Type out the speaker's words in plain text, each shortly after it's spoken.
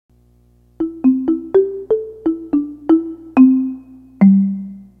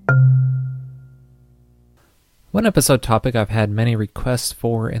One episode topic I've had many requests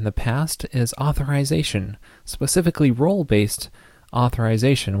for in the past is authorization, specifically role-based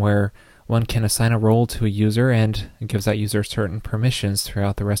authorization, where one can assign a role to a user and it gives that user certain permissions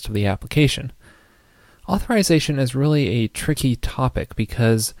throughout the rest of the application. Authorization is really a tricky topic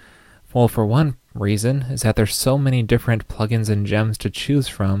because, well, for one reason, is that there's so many different plugins and gems to choose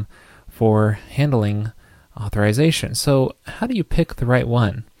from for handling authorization. So how do you pick the right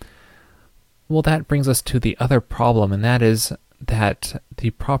one? Well, that brings us to the other problem, and that is that the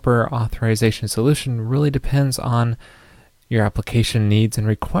proper authorization solution really depends on your application needs and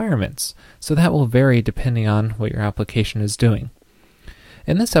requirements. So that will vary depending on what your application is doing.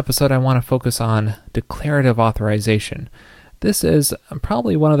 In this episode, I want to focus on declarative authorization. This is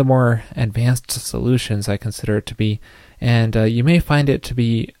probably one of the more advanced solutions I consider it to be, and you may find it to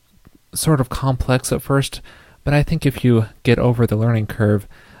be sort of complex at first, but I think if you get over the learning curve,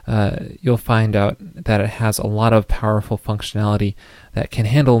 you'll find out that it has a lot of powerful functionality that can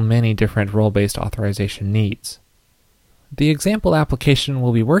handle many different role-based authorization needs. The example application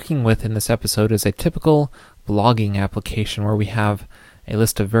we'll be working with in this episode is a typical blogging application where we have a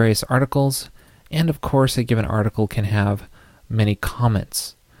list of various articles, and of course a given article can have many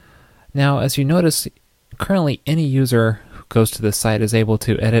comments. Now, as you notice, currently any user who goes to this site is able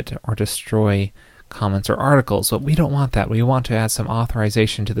to edit or destroy comments or articles, but we don't want that. We want to add some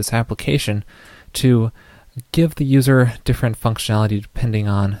authorization to this application to give the user different functionality depending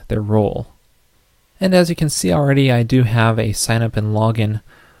on their role. And as you can see already, I do have a sign up and login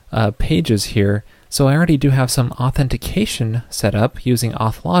pages here, so I already do have some authentication set up using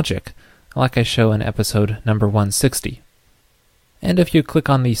AuthLogic, like I show in episode number 160. And if you click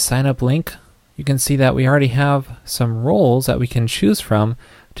on the sign up link, you can see that we already have some roles that we can choose from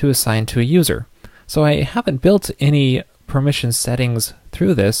to assign to a user. So I haven't built any permission settings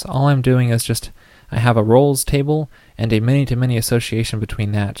through this. All I'm doing is I have a roles table and a many-to-many association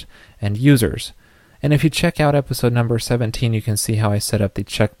between that and users. And if you check out episode number 17, you can see how I set up the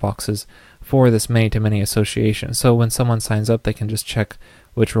checkboxes for this many-to-many association. So when someone signs up, they can just check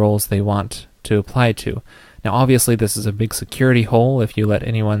which roles they want to apply to. Now obviously this is a big security hole if you let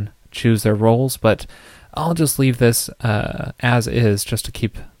anyone choose their roles, but I'll just leave this as is just to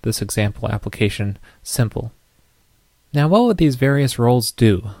keep this example application simple. Now, what would these various roles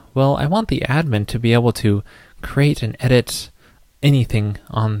do? Well, I want the admin to be able to create and edit anything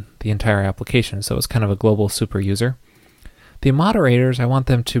on the entire application, so it's kind of a global super user. The moderators, I want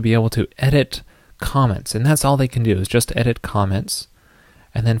them to be able to edit comments, and that's all they can do is just edit comments.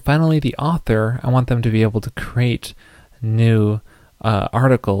 And then finally, the author, I want them to be able to create new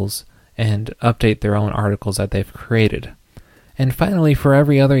articles and update their own articles that they've created. And finally, for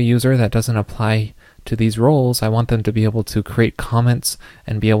every other user that doesn't apply to these roles, I want them to be able to create comments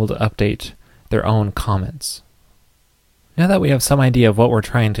and be able to update their own comments. Now that we have some idea of what we're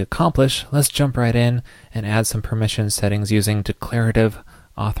trying to accomplish, let's jump right in and add some permission settings using declarative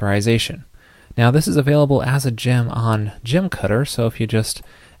authorization. Now this is available as a gem on GemCutter, so if you just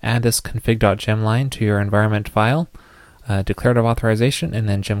add this config.gem line to your environment file, declarative authorization, and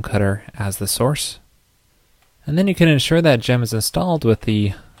then GemCutter as the source. And then you can ensure that gem is installed with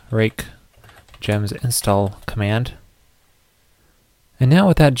the rake gems install command. And now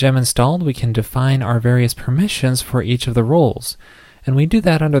with that gem installed, we can define our various permissions for each of the roles. And we do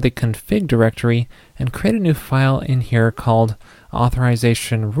that under the config directory and create a new file in here called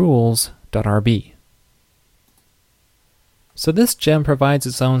authorizationrules.rb. So this gem provides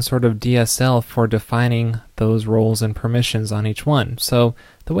its own sort of DSL for defining those roles and permissions on each one. So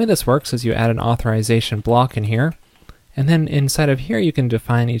the way this works is you add an authorization block in here, and then inside of here you can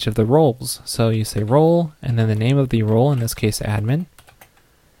define each of the roles. So you say role, and then the name of the role, in this case admin.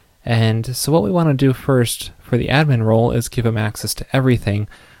 And so what we want to do first for the admin role is give them access to everything,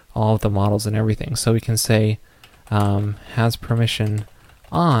 all of the models and everything. So we can say has permission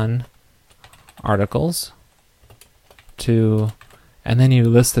on articles to, and then you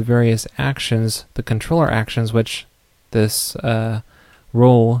list the various actions, the controller actions, which this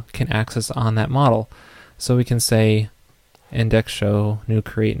role can access on that model. So we can say index, show, new,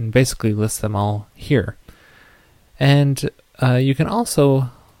 create, and basically list them all here. And you can also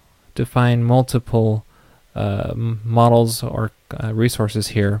define multiple models or resources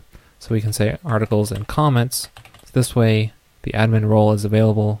here. So we can say articles and comments. This way the admin role is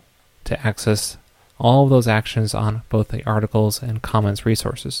available to access all of those actions on both the articles and comments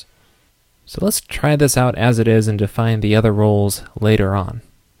resources. So let's try this out as it is and define the other roles later on.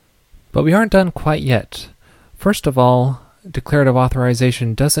 But we aren't done quite yet. First of all, declarative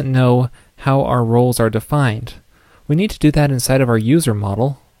authorization doesn't know how our roles are defined. We need to do that inside of our user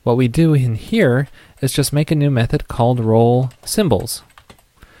model. What we do in here is just make a new method called role symbols.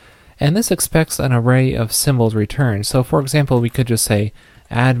 And this expects an array of symbols returned. So for example, we could just say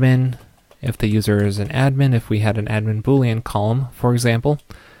admin if the user is an admin, if we had an admin Boolean column, for example.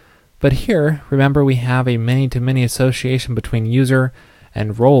 But here, remember, we have a many-to-many association between user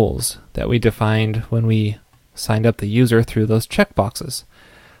and roles that we defined when we signed up the user through those checkboxes.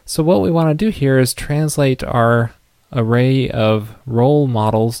 So what we want to do here is translate our array of role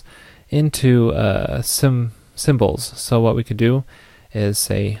models into symbols. So what we could do is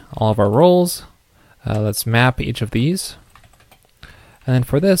say all of our roles, let's map each of these. And then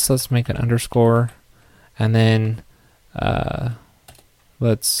for this, let's make an underscore, and then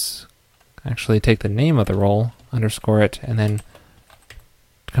let's actually take the name of the role, underscore it, and then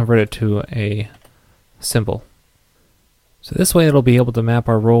convert it to a symbol. So this way it'll be able to map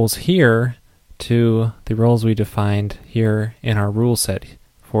our roles here to the roles we defined here in our rule set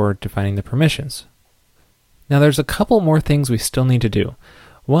for defining the permissions. Now there's a couple more things we still need to do.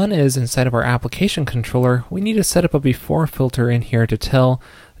 One is inside of our application controller, we need to set up a before filter in here to tell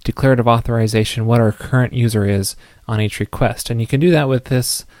declarative authorization what our current user is on each request. And you can do that with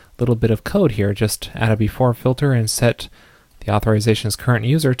this little bit of code here. Just add a before filter and set the authorization's current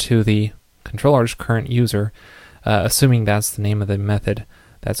user to the controller's current user, assuming that's the name of the method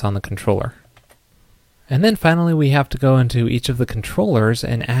that's on the controller. And then finally we have to go into each of the controllers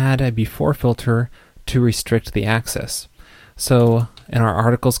and add a before filter to restrict the access. So in our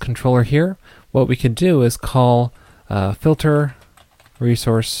articles controller here, what we can do is call filter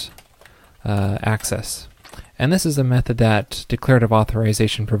resource access. And this is a method that declarative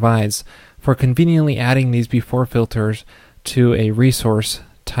authorization provides for conveniently adding these before filters to a resource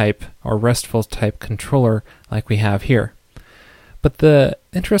type or RESTful type controller like we have here. But the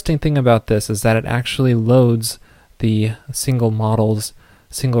interesting thing about this is that it actually loads the single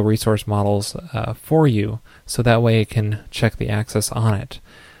resource models for you, so that way it can check the access on it.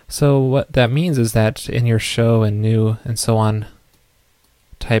 So what that means is that in your show and new and so on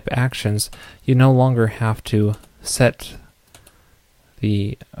type actions, you no longer have to set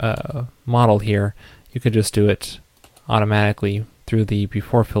the model here. You could just do it automatically through the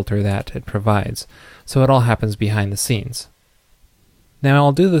before filter that it provides. So it all happens behind the scenes. Now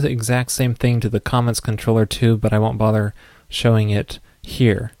I'll do the exact same thing to the comments controller too, but I won't bother showing it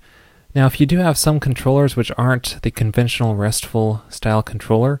here. Now if you do have some controllers which aren't the conventional RESTful style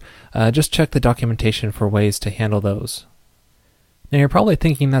controller, just check the documentation for ways to handle those. Now you're probably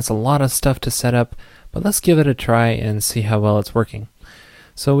thinking that's a lot of stuff to set up, but let's give it a try and see how well it's working.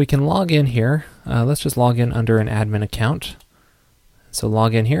 So we can log in here. Let's just log in under an admin account. So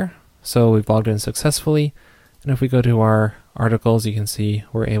log in here. So we've logged in successfully, and if we go to our articles, you can see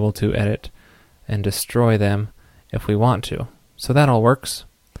we're able to edit and destroy them if we want to. So that all works.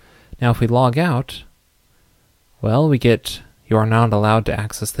 Now if we log out, well, we get you are not allowed to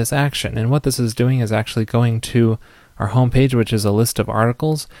access this action. And what this is doing is actually going to our home page, which is a list of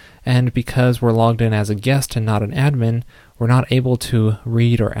articles, and because we're logged in as a guest and not an admin, we're not able to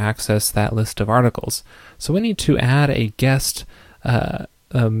read or access that list of articles. So we need to add a guest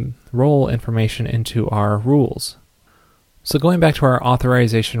role information into our rules. So going back to our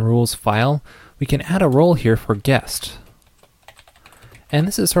authorization rules file, we can add a role here for guest. And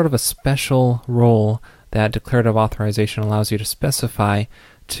this is sort of a special role that declarative authorization allows you to specify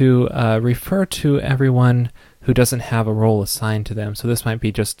to refer to everyone who doesn't have a role assigned to them. So this might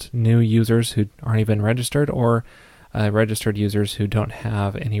be just new users who aren't even registered, or registered users who don't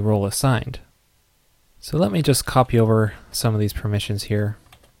have any role assigned. So let me just copy over some of these permissions here.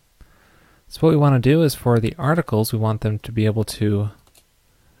 So what we want to do is for the articles, we want them to be able to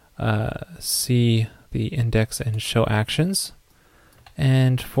see the index and show actions.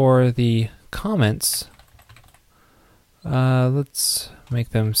 And for the comments, let's make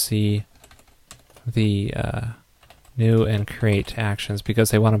them see the new and create actions because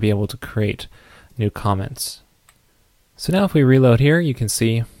they want to be able to create new comments. So now if we reload here, you can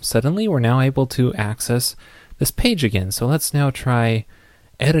see suddenly we're now able to access this page again. So let's now try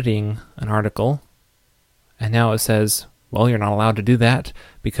editing an article. And now it says, well, you're not allowed to do that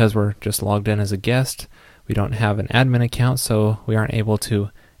because we're just logged in as a guest. We don't have an admin account, so we aren't able to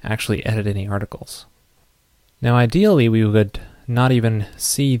actually edit any articles. Now ideally we would not even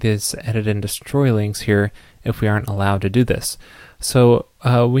see this edit and destroy links here if we aren't allowed to do this. So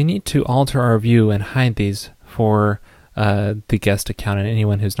we need to alter our view and hide these for the guest account and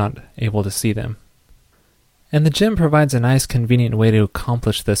anyone who's not able to see them. And the gem provides a nice convenient way to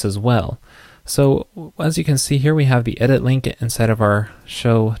accomplish this as well. So as you can see here, we have the edit link inside of our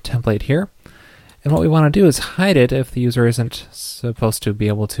show template here. And what we want to do is hide it if the user isn't supposed to be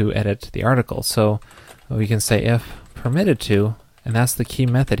able to edit the article. So we can say if permitted to, and that's the key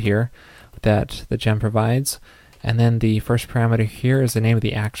method here that the gem provides. And then the first parameter here is the name of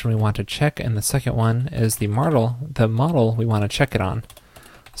the action we want to check, and the second one is the model we want to check it on.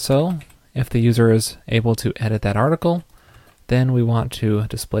 So if the user is able to edit that article, then we want to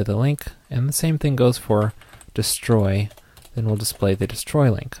display the link, and the same thing goes for destroy, then we'll display the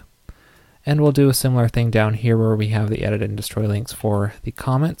destroy link. And we'll do a similar thing down here where we have the edit and destroy links for the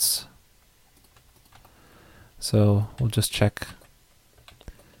comments. So we'll just check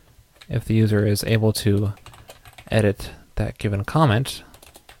if the user is able to edit that given comment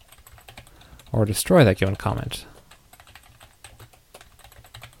or destroy that given comment.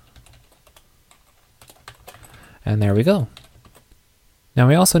 And there we go. Now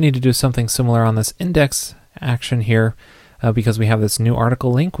we also need to do something similar on this index action here. Because we have this new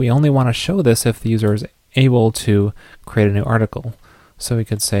article link, we only want to show this if the user is able to create a new article. So we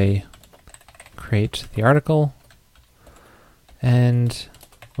could say create the article, and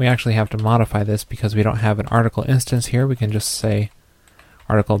we actually have to modify this because we don't have an article instance here. We can just say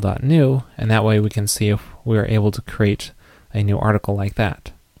article.new, and that way we can see if we're able to create a new article like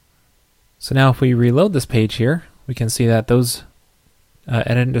that. So now if we reload this page here, we can see that those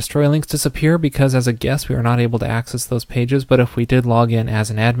edit and destroy links disappear because as a guest we are not able to access those pages, but if we did log in as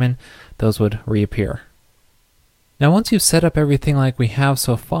an admin, those would reappear. Now once you've set up everything like we have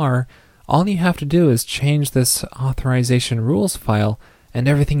so far, all you have to do is change this authorization rules file and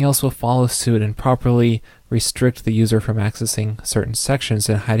everything else will follow suit and properly restrict the user from accessing certain sections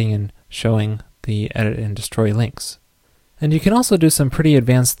and hiding and showing the edit and destroy links. And you can also do some pretty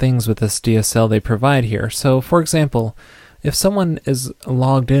advanced things with this DSL they provide here. So for example, if someone is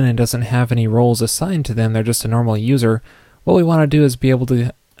logged in and doesn't have any roles assigned to them, they're just a normal user, what we want to do is be able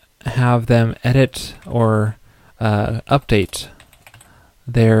to have them edit or update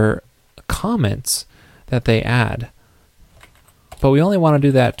their comments that they add. But we only want to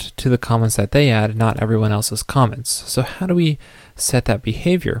do that to the comments that they add, not everyone else's comments. So how do we set that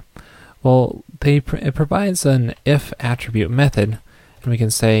behavior? Well, it provides an if attribute method, and we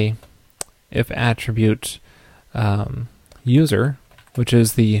can say if attribute user, which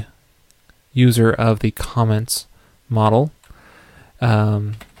is the user of the comments model,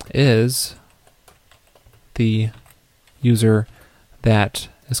 is the user that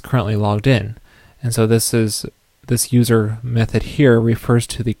is currently logged in. And so this user method here refers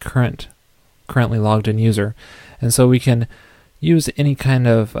to the currently logged in user. And so we can use any kind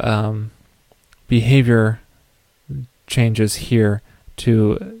of behavior changes here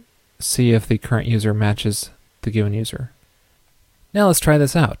to see if the current user matches the given user. Now let's try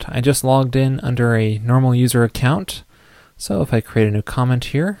this out. I just logged in under a normal user account. So if I create a new comment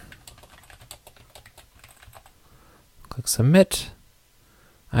here, click submit,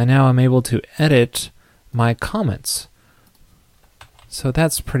 I now am able to edit my comments. So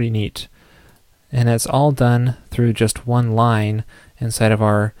that's pretty neat. And it's all done through just one line inside of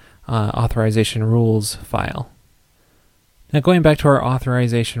our authorization rules file. Now going back to our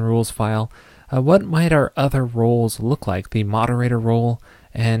authorization rules file, what might our other roles look like? The moderator role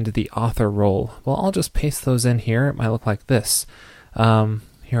and the author role. Well, I'll just paste those in here. It might look like this.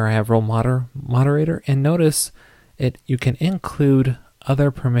 Here I have role moderator, and notice you can include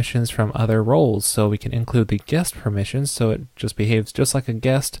other permissions from other roles. So we can include the guest permissions, so it just behaves just like a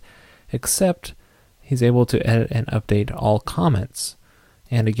guest, except he's able to edit and update all comments.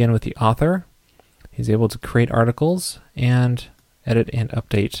 And again with the author, he's able to create articles and edit and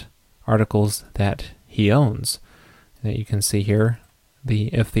update articles that he owns. That you can see here,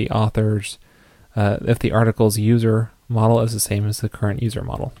 if the article's user model is the same as the current user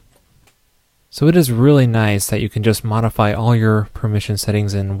model. So it is really nice that you can just modify all your permission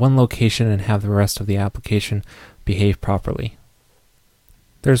settings in one location and have the rest of the application behave properly.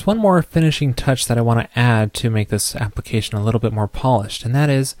 There's one more finishing touch that I want to add to make this application a little bit more polished, and that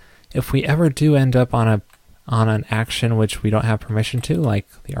is if we ever do end up on an action which we don't have permission to, like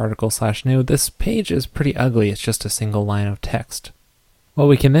the article/new, this page is pretty ugly. It's just a single line of text. What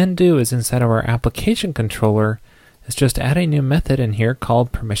we can then do is inside of our application controller is just add a new method in here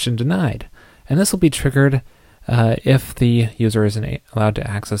called permission denied. And this will be triggered if the user isn't allowed to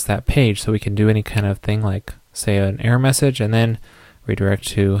access that page. So we can do any kind of thing like, say, an error message and then redirect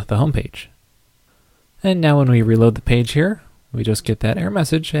to the home page. And now when we reload the page here, we just get that error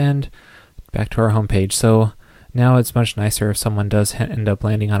message and back to our home page. So now it's much nicer if someone does end up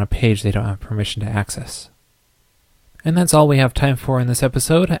landing on a page they don't have permission to access. And that's all we have time for in this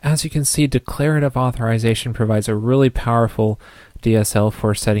episode. As you can see, declarative authorization provides a really powerful DSL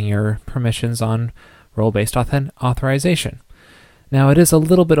for setting your permissions on role-based authorization. Now, it is a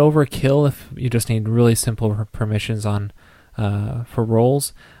little bit overkill if you just need really simple permissions on for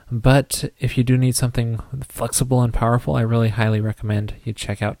roles, but if you do need something flexible and powerful, I really highly recommend you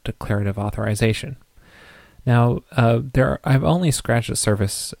check out declarative authorization. Now, I've only scratched the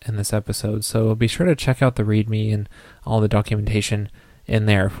surface in this episode, so be sure to check out the README and all the documentation in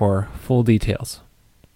there for full details.